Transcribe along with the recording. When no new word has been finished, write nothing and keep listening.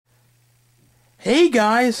Hey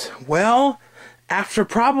guys, well, after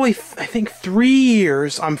probably, I think 3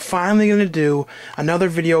 years, I'm finally going to do another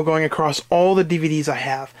video going across all the DVDs I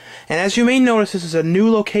have. And as you may notice, this is a new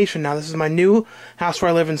location now. This is my new house where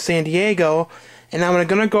I live in San Diego, and I'm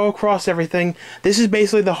going to go across everything. This is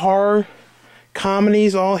basically the horror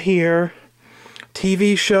comedies all here,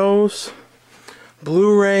 TV shows,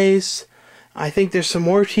 Blu-rays. I think there's some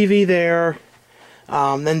more TV there.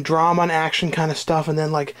 Then drama and action kind of stuff, and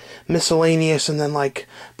then like miscellaneous, and then like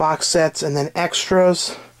box sets, and then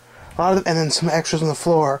extras, and then some extras on the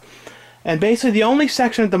floor. And basically, the only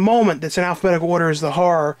section at the moment that's in alphabetical order is the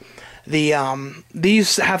horror.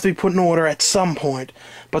 These have to be put in order at some point,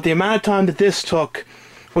 but the amount of time that this took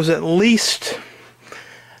was at least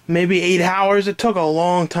maybe 8 hours. It took a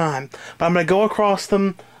long time, but I'm gonna go across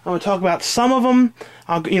them. I'm going to talk about some of them.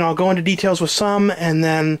 I'll go into details with some, and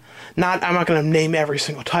then I'm not going to name every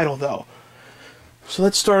single title though. So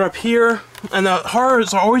let's start up here. And the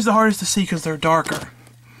horrors are always the hardest to see because they're darker.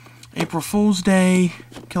 April Fool's Day,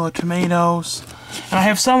 Killer Tomatoes, and I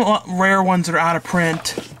have some rare ones that are out of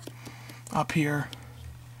print up here.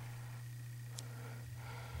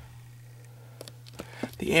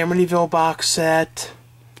 The Amityville box set.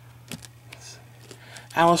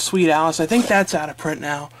 Alice, Sweet Alice. I think that's out of print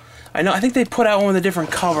now. I think they put out one with a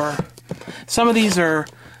different cover. Some of these are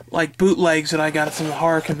like bootlegs that I got at some of the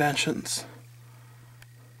horror conventions.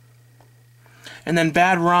 And then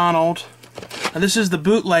Bad Ronald. Now this is the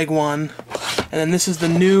bootleg one. And then this is the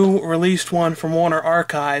new released one from Warner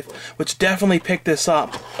Archive, which definitely picked this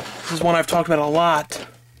up. This is one I've talked about a lot.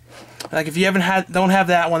 Like if you don't have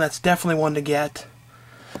that one, that's definitely one to get.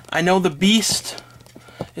 I know The Beast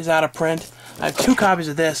is out of print. I have 2 copies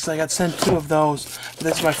of this. I got sent 2 of those.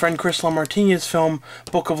 This is my friend Chris LaMartina's film,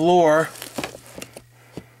 Book of Lore.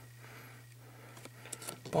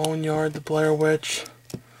 Boneyard, The Blair Witch.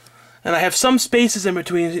 And I have some spaces in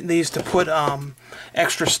between these to put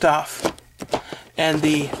extra stuff. And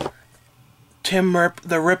the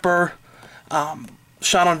the Ripper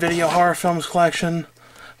shot on video horror films collection.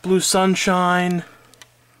 Blue Sunshine.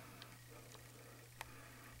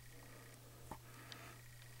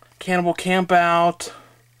 Cannibal Campout.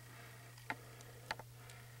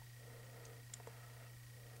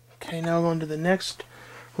 Okay, now going to the next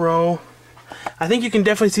row. I think you can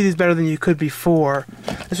definitely see these better than you could before.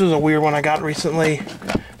 This was a weird one I got recently.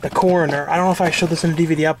 The Coroner. I don't know if I showed this in a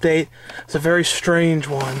DVD update. It's a very strange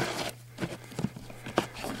one.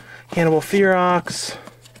 Cannibal Ferox.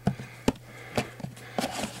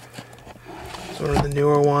 It's one of the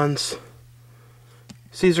newer ones.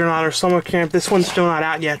 Caesar and Otter Summer Camp. This one's still not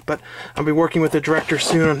out yet, but I'll be working with the director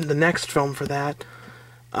soon on the next film for that.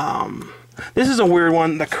 This is a weird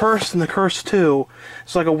one. The Curse and The Curse 2.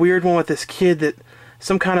 It's like a weird one with this kid that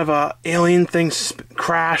some kind of a alien thing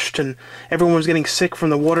crashed and everyone was getting sick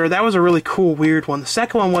from the water. That was a really cool, weird one. The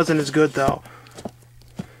second one wasn't as good though.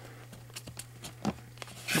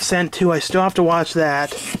 Descent 2. I still have to watch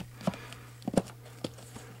that.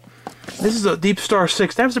 This is a Deep Star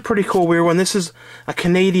 6. That was a pretty cool, weird one. This is a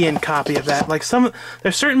Canadian copy of that. Like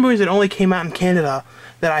there's certain movies that only came out in Canada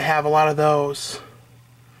that I have a lot of those.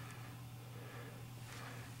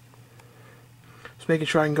 Just making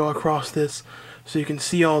sure I can go across this so you can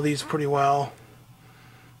see all these pretty well.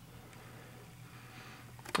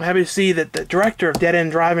 I'm happy to see that the director of Dead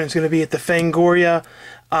End Drive-In is going to be at the Fangoria,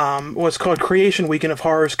 what's called Creation Weekend of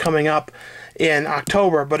Horrors coming up in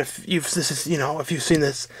October. But if you've seen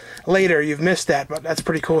this later, you've missed that. But that's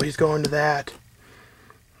pretty cool. He's going to that.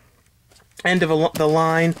 End of the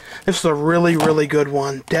Line. This is a really, really good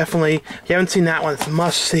one. Definitely, if you haven't seen that one, it's a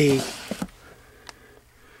must see.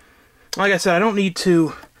 Like I said, I don't need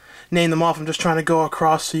to name them off. I'm just trying to go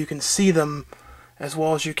across so you can see them as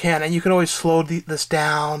well as you can. And you can always slow this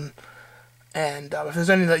down. And if there's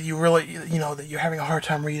any that you really, that you're having a hard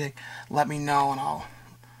time reading, let me know and I'll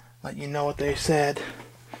let you know what they said.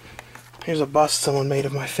 Here's a bust someone made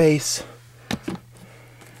of my face.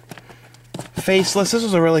 Faceless. This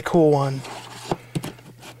was a really cool one.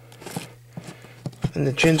 And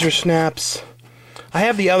the Ginger Snaps. I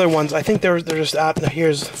have the other ones. I think they're just out. Now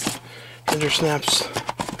here's Ginger Snaps.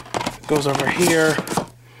 Goes over here.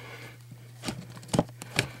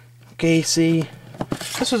 Gacy.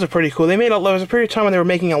 This was a pretty cool. There was a period of time when they were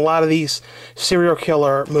making a lot of these serial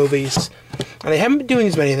killer movies, and they haven't been doing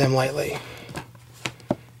as many of them lately.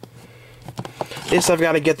 This I've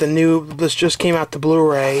got to get the new. This just came out to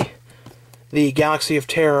Blu-ray. The Galaxy of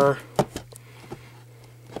Terror.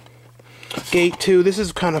 Gate 2. This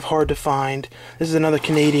is kind of hard to find. This is another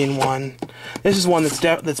Canadian one. This is one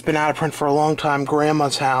that's been out of print for a long time.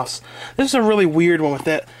 Grandma's House. This is a really weird one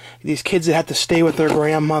with these kids that have to stay with their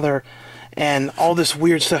grandmother and all this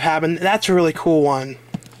weird stuff happened. That's a really cool one.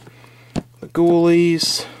 The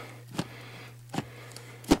Ghoulies.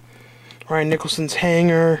 Ryan Nicholson's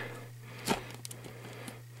Hangar.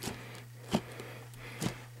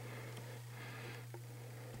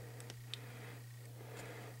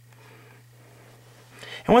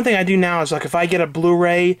 And one thing I do now is, like, if I get a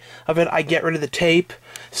Blu-ray of it, I get rid of the tape.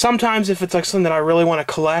 Sometimes if it's like something that I really want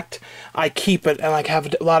to collect, I keep it and like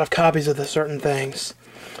have a lot of copies of the certain things.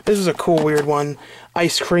 This is a cool, weird one.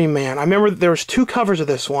 Ice Cream Man. I remember there was 2 covers of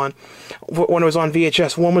this one when it was on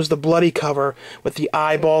VHS. One was the bloody cover with the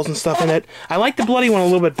eyeballs and stuff in it. I like the bloody one a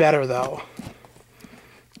little bit better, though.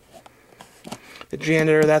 The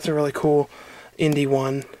Janitor, that's a really cool indie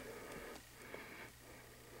one.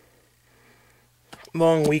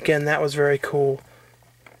 Long Weekend, that was very cool.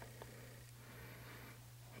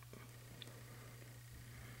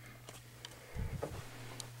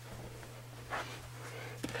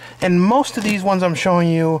 And most of these ones I'm showing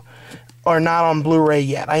you are not on Blu-ray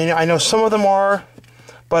yet. I know some of them are,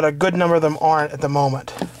 but a good number of them aren't at the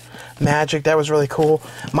moment. Magic, that was really cool.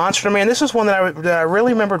 Monster Man, this is one that I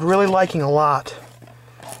really remembered really liking a lot.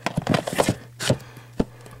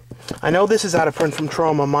 I know this is out of print from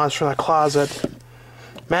Troma, Monster in the Closet.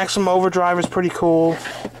 Maximum Overdrive is pretty cool.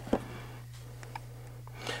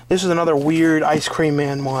 This is another weird Ice Cream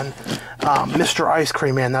Man one. Mr. Ice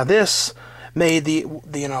Cream Man. Now this made the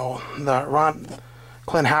Ron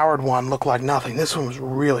Clint Howard one look like nothing. This one was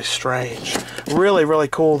really strange. Really, really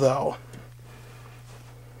cool though.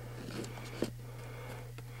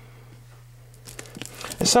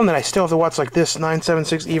 It's something that I still have to watch, like this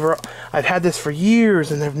 976 Eva. I've had this for years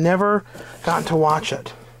and I've never gotten to watch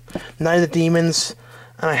it. Night of the Demons.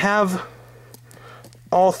 And I have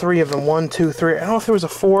all 3 of them. 1, 2, 3. I don't know if there was a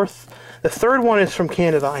 4th. The 3rd one is from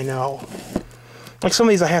Canada, I know. Like some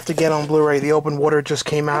of these I have to get on Blu-ray. The Open Water just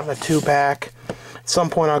came out in a 2-pack. At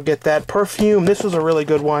some point I'll get that. Perfume, this was a really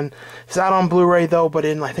good one. It's out on Blu-ray though, but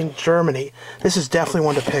in, I think, Germany. This is definitely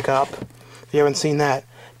one to pick up if you haven't seen that.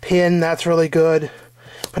 Pin, that's really good.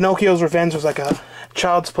 Pinocchio's Revenge was like a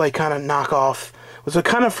Child's Play kind of knockoff. It was a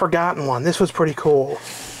kind of forgotten one. This was pretty cool.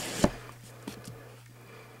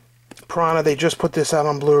 Piranha, they just put this out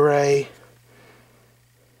on Blu-ray.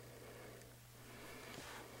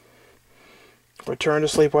 Return to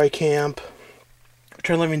Sleepaway Camp.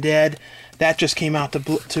 Return of the Living Dead. That just came out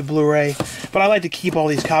to Blu-ray. But I like to keep all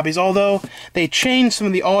these copies. Although they changed some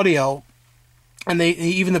of the audio, and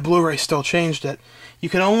even the Blu-ray still changed it. You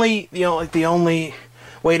can only, like the only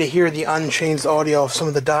way to hear the unchanged audio of some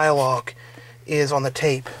of the dialogue is on the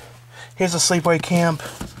tape. Here's the Sleepaway Camp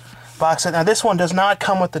box set. Now this one does not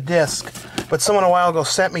come with the disc, but someone a while ago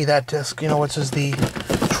sent me that disc, which is the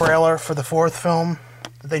trailer for the 4th film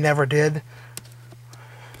that they never did.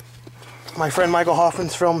 My friend Michael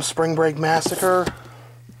Hoffman's film Spring Break Massacre.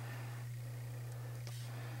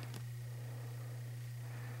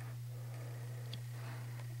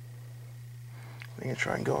 I'm going to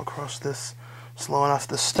try and go across this slow enough.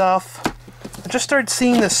 The stuff. I just started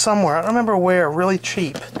seeing this somewhere. I don't remember where. Really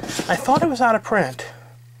cheap. I thought it was out of print.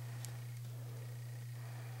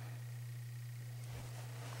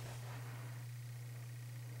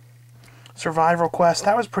 Survival Quest.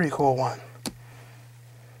 That was a pretty cool one.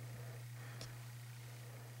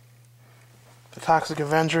 The Toxic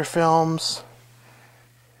Avenger films.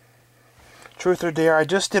 Truth or Dare. I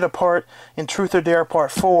just did a part in Truth or Dare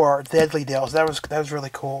Part 4, Deadly Deals. That was really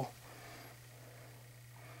cool.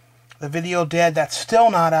 The Video Dead, that's still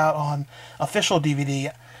not out on official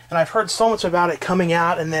DVD, and I've heard so much about it coming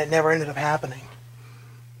out and that it never ended up happening.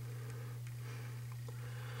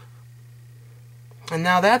 And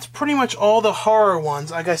now that's pretty much all the horror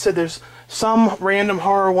ones. Like I said, there's some random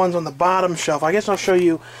horror ones on the bottom shelf. I guess I'll show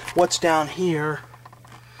you what's down here.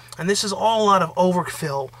 And this is all a lot of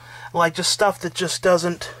overkill. Like just stuff that just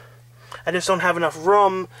doesn't... I just don't have enough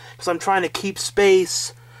room because I'm trying to keep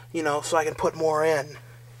space, so I can put more in.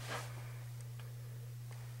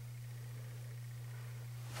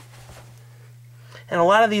 And a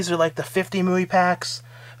lot of these are like the 50 movie packs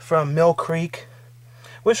from Mill Creek,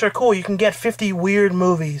 which are cool. You can get 50 weird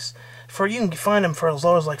movies you can find them for as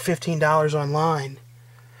low as like $15 online.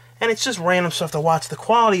 And it's just random stuff to watch. The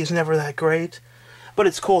quality is never that great, but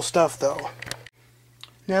it's cool stuff though.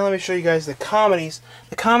 Now let me show you guys the comedies.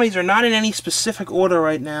 The comedies are not in any specific order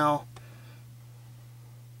right now.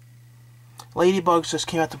 Ladybugs just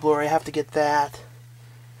came out to Blu-ray. I have to get that.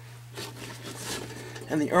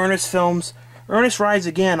 And the Ernest films. Ernest Rides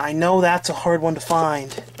Again. I know that's a hard one to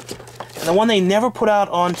find. And the one they never put out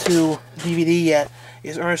onto DVD yet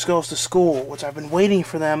is Ernest Goes to School, which I've been waiting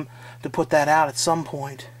for them to put that out at some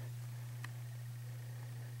point.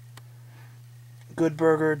 Good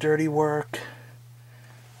Burger, Dirty Work.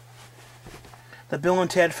 The Bill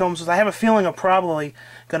and Ted films, I have a feeling are probably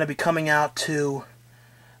going to be coming out to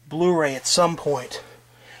Blu-ray at some point.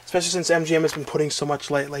 Especially since MGM has been putting so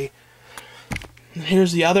much lately. And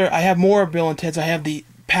here's the other. I have more Bill and Ted's. I have the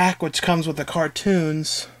pack which comes with the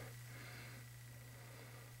cartoons.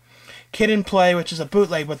 Kid and Play, which is a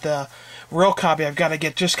bootleg, but the real copy I've got to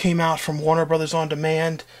get just came out from Warner Brothers On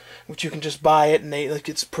Demand, which you can just buy it and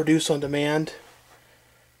it's produced on demand.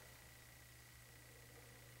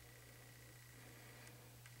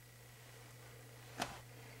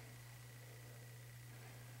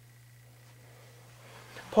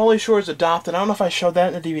 Pauly Shore's Adopted. I don't know if I showed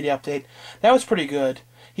that in the DVD update. That was pretty good.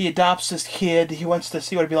 He adopts this kid. He wants to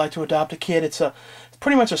see what it'd be like to adopt a kid. It's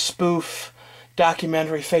pretty much a spoof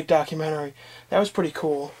documentary, fake documentary. That was pretty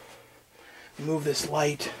cool. Move this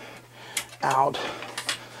light out.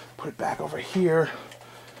 Put it back over here.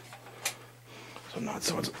 So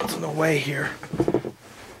it's in the way here.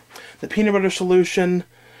 The Peanut Butter Solution.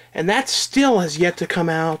 And that still has yet to come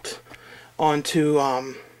out onto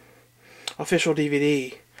official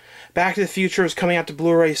DVD. Back to the Future is coming out to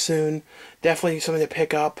Blu-ray soon. Definitely something to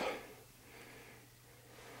pick up.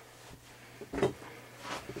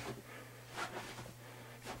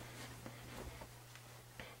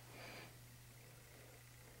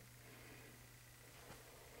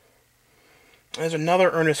 There's another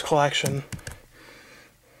Ernest collection.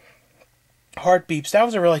 Heartbeeps. That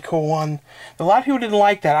was a really cool one. A lot of people didn't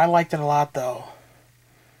like that. I liked it a lot, though.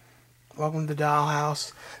 Welcome to the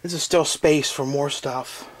Dollhouse. This is still space for more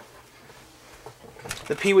stuff.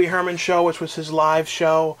 The Pee Wee Herman Show, which was his live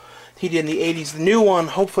show he did in the 80s. The new one,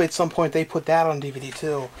 hopefully at some point they put that on DVD,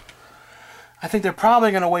 too. I think they're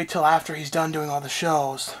probably going to wait till after he's done doing all the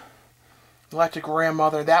shows. Electric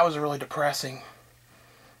Grandmother. That was really depressing.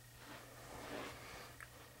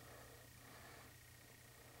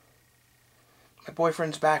 My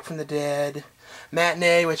Boyfriend's Back from the Dead.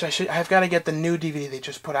 Matinee, which I've got to get the new DVD they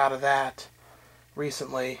just put out of that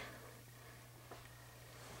recently.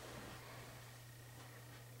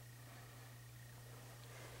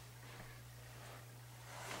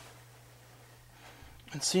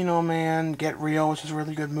 Encino Man, Get Real, which is a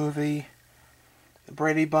really good movie. The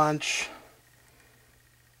Brady Bunch.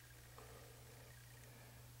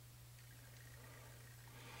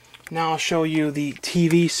 Now I'll show you the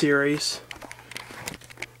TV series.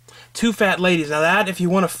 Two Fat Ladies. Now that, if you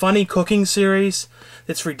want a funny cooking series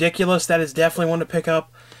that's ridiculous, that is definitely one to pick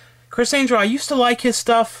up. Chris Angel, I used to like his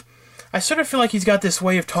stuff. I sort of feel like he's got this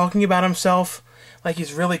way of talking about himself, like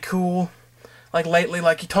he's really cool. Like lately,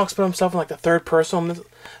 like he talks about himself in like the third person.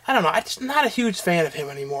 I don't know, I'm just not a huge fan of him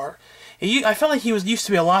anymore. I felt like he used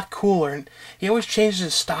to be a lot cooler, and he always changes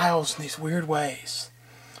his styles in these weird ways.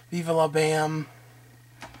 Viva La Bam.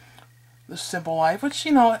 The Simple Life, which,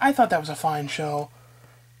 you know, I thought that was a fine show.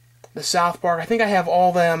 The South Park, I think I have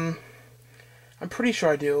all them. I'm pretty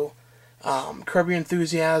sure I do. Curb Your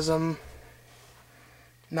Enthusiasm.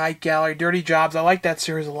 Night Gallery. Dirty Jobs. I like that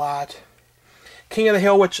series a lot. King of the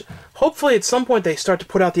Hill, which hopefully at some point they start to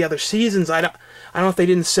put out the other seasons. I don't know if they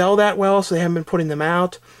didn't sell that well, so they haven't been putting them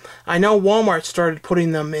out. I know Walmart started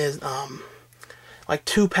putting them in like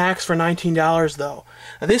 2 packs for $19 though.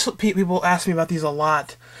 Now people ask me about these a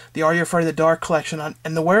lot. The Are You Afraid of the Dark collection,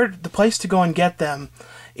 and the place to go and get them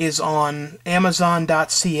is on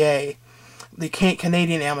Amazon.ca, the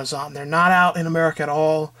Canadian Amazon. They're not out in America at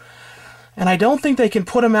all, and I don't think they can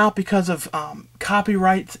put them out because of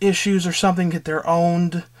copyright issues or something, that they're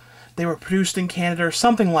owned. They were produced in Canada or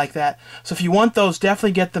something like that. So if you want those,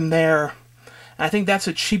 definitely get them there. And I think that's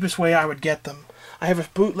the cheapest way I would get them. I have a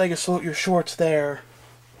bootleg of Salute Your Shorts there.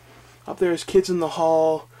 Up there is Kids in the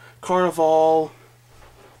Hall, Carnival,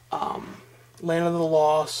 Land of the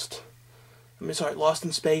Lost, Lost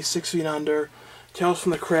in Space, 6 Feet Under, Tales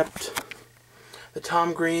from the Crypt, the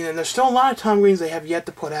Tom Green, and there's still a lot of Tom Greens they have yet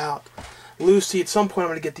to put out. Lucy, at some point I'm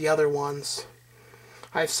going to get the other ones.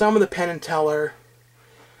 I have some of the Penn and Teller,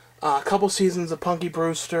 a couple seasons of Punky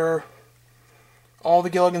Brewster, all the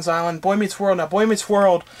Gilligan's Island, Boy Meets World. Now, Boy Meets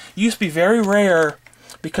World used to be very rare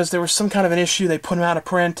because there was some kind of an issue. They put them out of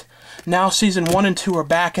print. Now season 1 and 2 are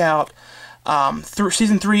back out.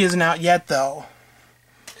 Season 3 isn't out yet, though.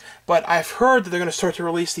 But I've heard that they're going to start to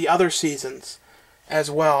release the other seasons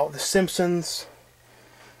as well. The Simpsons.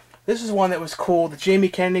 This is one that was cool. The Jamie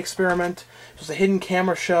Kennedy Experiment. It was a hidden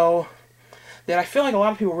camera show that I feel like a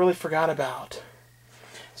lot of people really forgot about.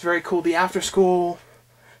 It's very cool. The After School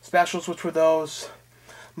specials, which were those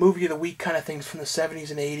movie of the week kind of things from the 70s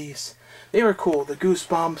and 80s. They were cool. The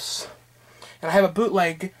Goosebumps. And I have a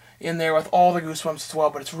bootleg in there with all the Goosebumps as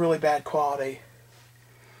well, but it's really bad quality.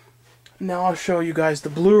 Now I'll show you guys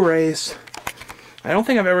the Blu-rays. I don't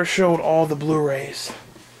think I've ever showed all the Blu-rays.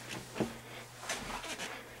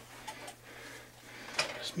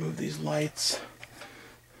 Just move these lights.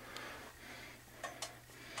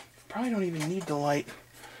 Probably don't even need the light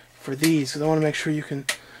for these, because I want to make sure you can,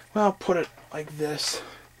 well, put it like this.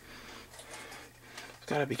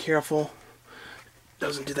 Gotta be careful.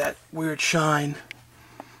 Doesn't do that weird shine.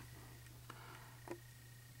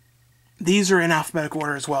 These are in alphabetical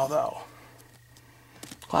order as well, though.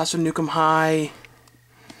 Class of Nukem High,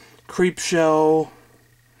 Creep Show,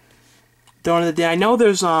 Dawn of the Dead. I know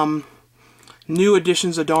there's new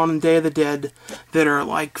editions of Dawn and Day of the Dead that are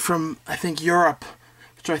like from, I think, Europe,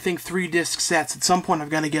 which are, I think, 3-disc sets. At some point I've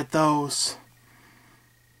got to get those.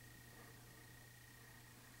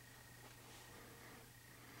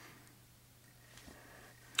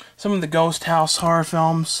 Some of the Ghost House horror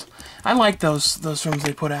films. I like those films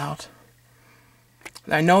they put out.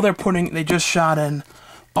 I know they just shot in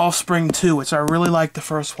Offspring 2, which I really like the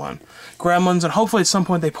first one. Gremlins, and hopefully at some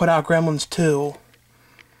point they put out Gremlins 2.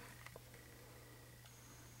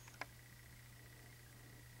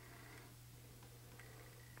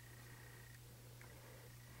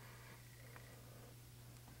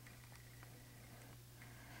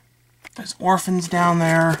 There's Orphans down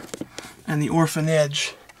there, and The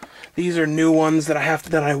Orphanage. These are new ones that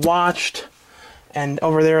I watched, and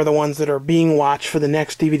over there are the ones that are being watched for the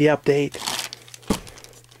next DVD update.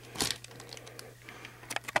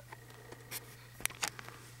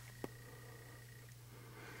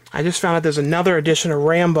 I just found out there's another edition of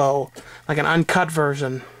Rambo, like an uncut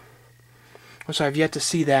version, which I've yet to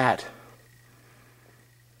see that.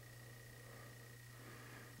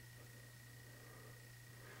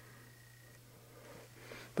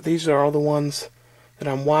 But these are all the ones that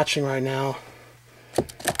I'm watching right now.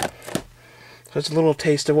 So it's a little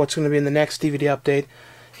taste of what's going to be in the next DVD update.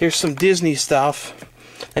 Here's some Disney stuff.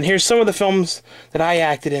 And here's some of the films that I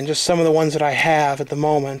acted in, just some of the ones that I have at the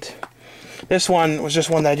moment. This one was just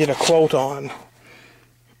one that I did a quote on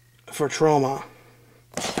for Trauma.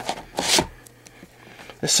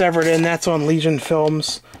 The Severed In, that's on Legion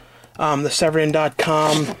Films. The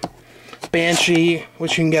SeveredIn.com. Banshee,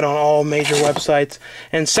 which you can get on all major websites.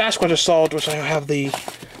 And Sasquatch Assault, which I have the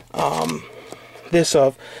this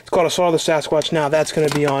of. It's called Assault of the Sasquatch now. That's going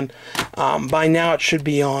to be on, by now it should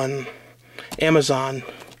be on Amazon.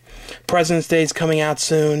 President's Day is coming out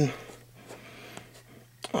soon.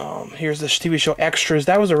 Here's this TV show Extras.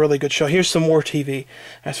 That was a really good show. Here's some more TV.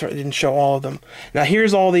 I didn't show all of them. Now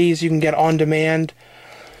here's all these you can get on demand.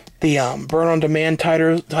 The burn on demand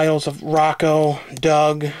titles of Rocco,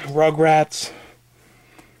 Doug, Rugrats.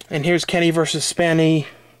 And here's Kenny vs. Spenny.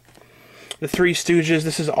 The Three Stooges.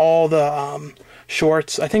 This is all the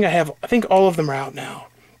shorts. I think all of them are out now.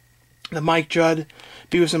 The Mike Judd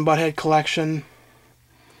Beavis and Butthead collection.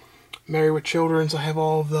 Married with Children's. I have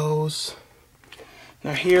all of those.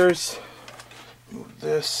 Now here's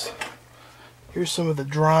this. Here's some of the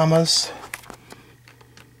dramas.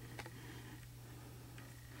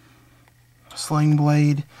 Sling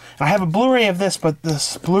Blade. I have a Blu-ray of this, but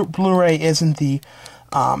this Blu-ray isn't the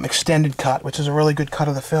extended cut, which is a really good cut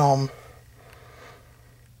of the film.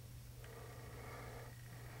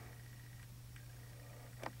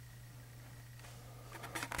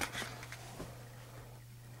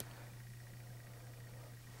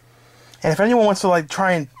 And if anyone wants to like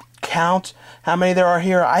try and count how many there are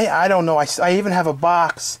here, I don't know. I even have a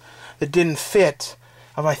box that didn't fit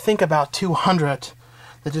of I think about 200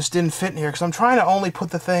 that just didn't fit in here, because I'm trying to only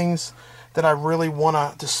put the things that I really want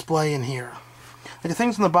to display in here. Like the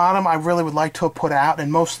things on the bottom I really would like to have put out,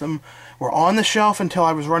 and most of them were on the shelf until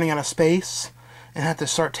I was running out of space and had to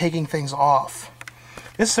start taking things off.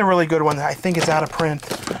 This is a really good one that I think is out of print,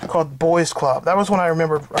 called Boys Club. That was one I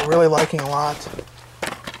remember really liking a lot.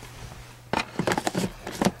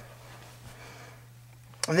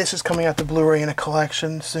 And this is coming out the Blu-ray in a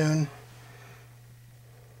collection soon.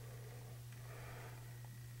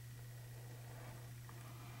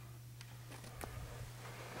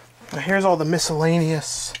 Now here's all the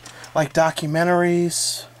miscellaneous, like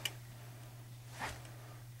documentaries.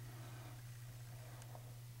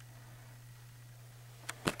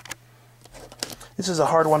 This is a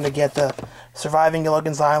hard one to get, the Surviving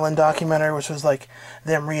Gilligan's Island documentary, which was like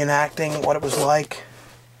them reenacting what it was like.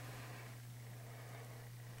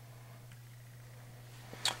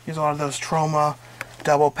 Here's a lot of those Trauma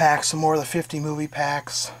double packs, some more of the 50 movie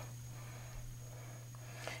packs.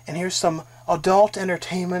 And here's some adult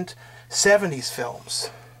entertainment 70s films.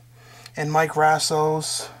 And Mike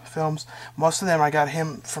Rasso's films. Most of them I got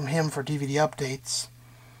from him for DVD updates.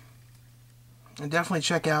 And definitely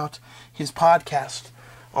check out his podcast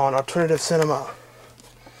on alternative cinema.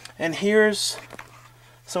 And here's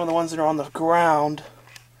some of the ones that are on the ground.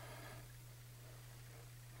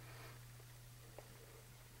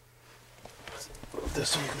 This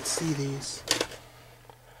so you can see these.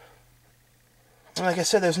 And like I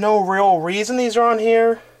said, there's no real reason these are on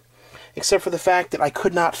here, except for the fact that I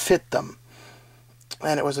could not fit them.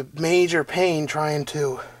 And it was a major pain trying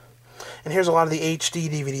to. And here's a lot of the HD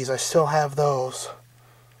DVDs. I still have those.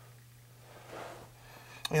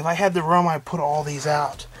 If I had the room, I'd put all these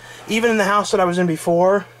out. Even in the house that I was in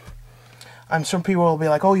before, some people will be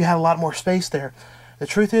like, oh, you had a lot more space there. The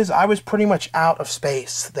truth is, I was pretty much out of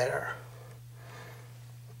space there.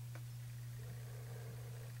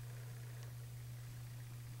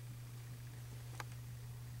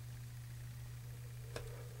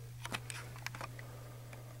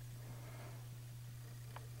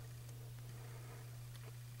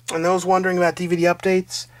 And those wondering about DVD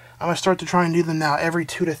updates, I'm going to start to try and do them now every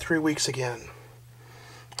 2 to 3 weeks again.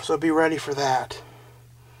 So be ready for that.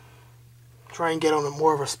 Try and get on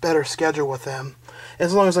more of a better schedule with them.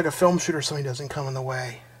 As long as like a film shoot or something doesn't come in the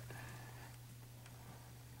way.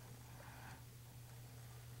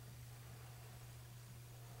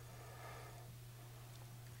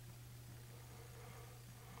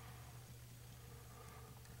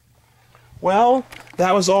 Well,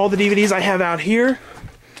 that was all the DVDs I have out here.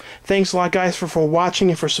 Thanks a lot, guys, for watching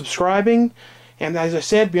and for subscribing. And as I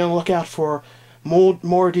said, be on the lookout for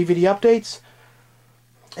more DVD updates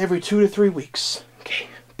every 2 to 3 weeks.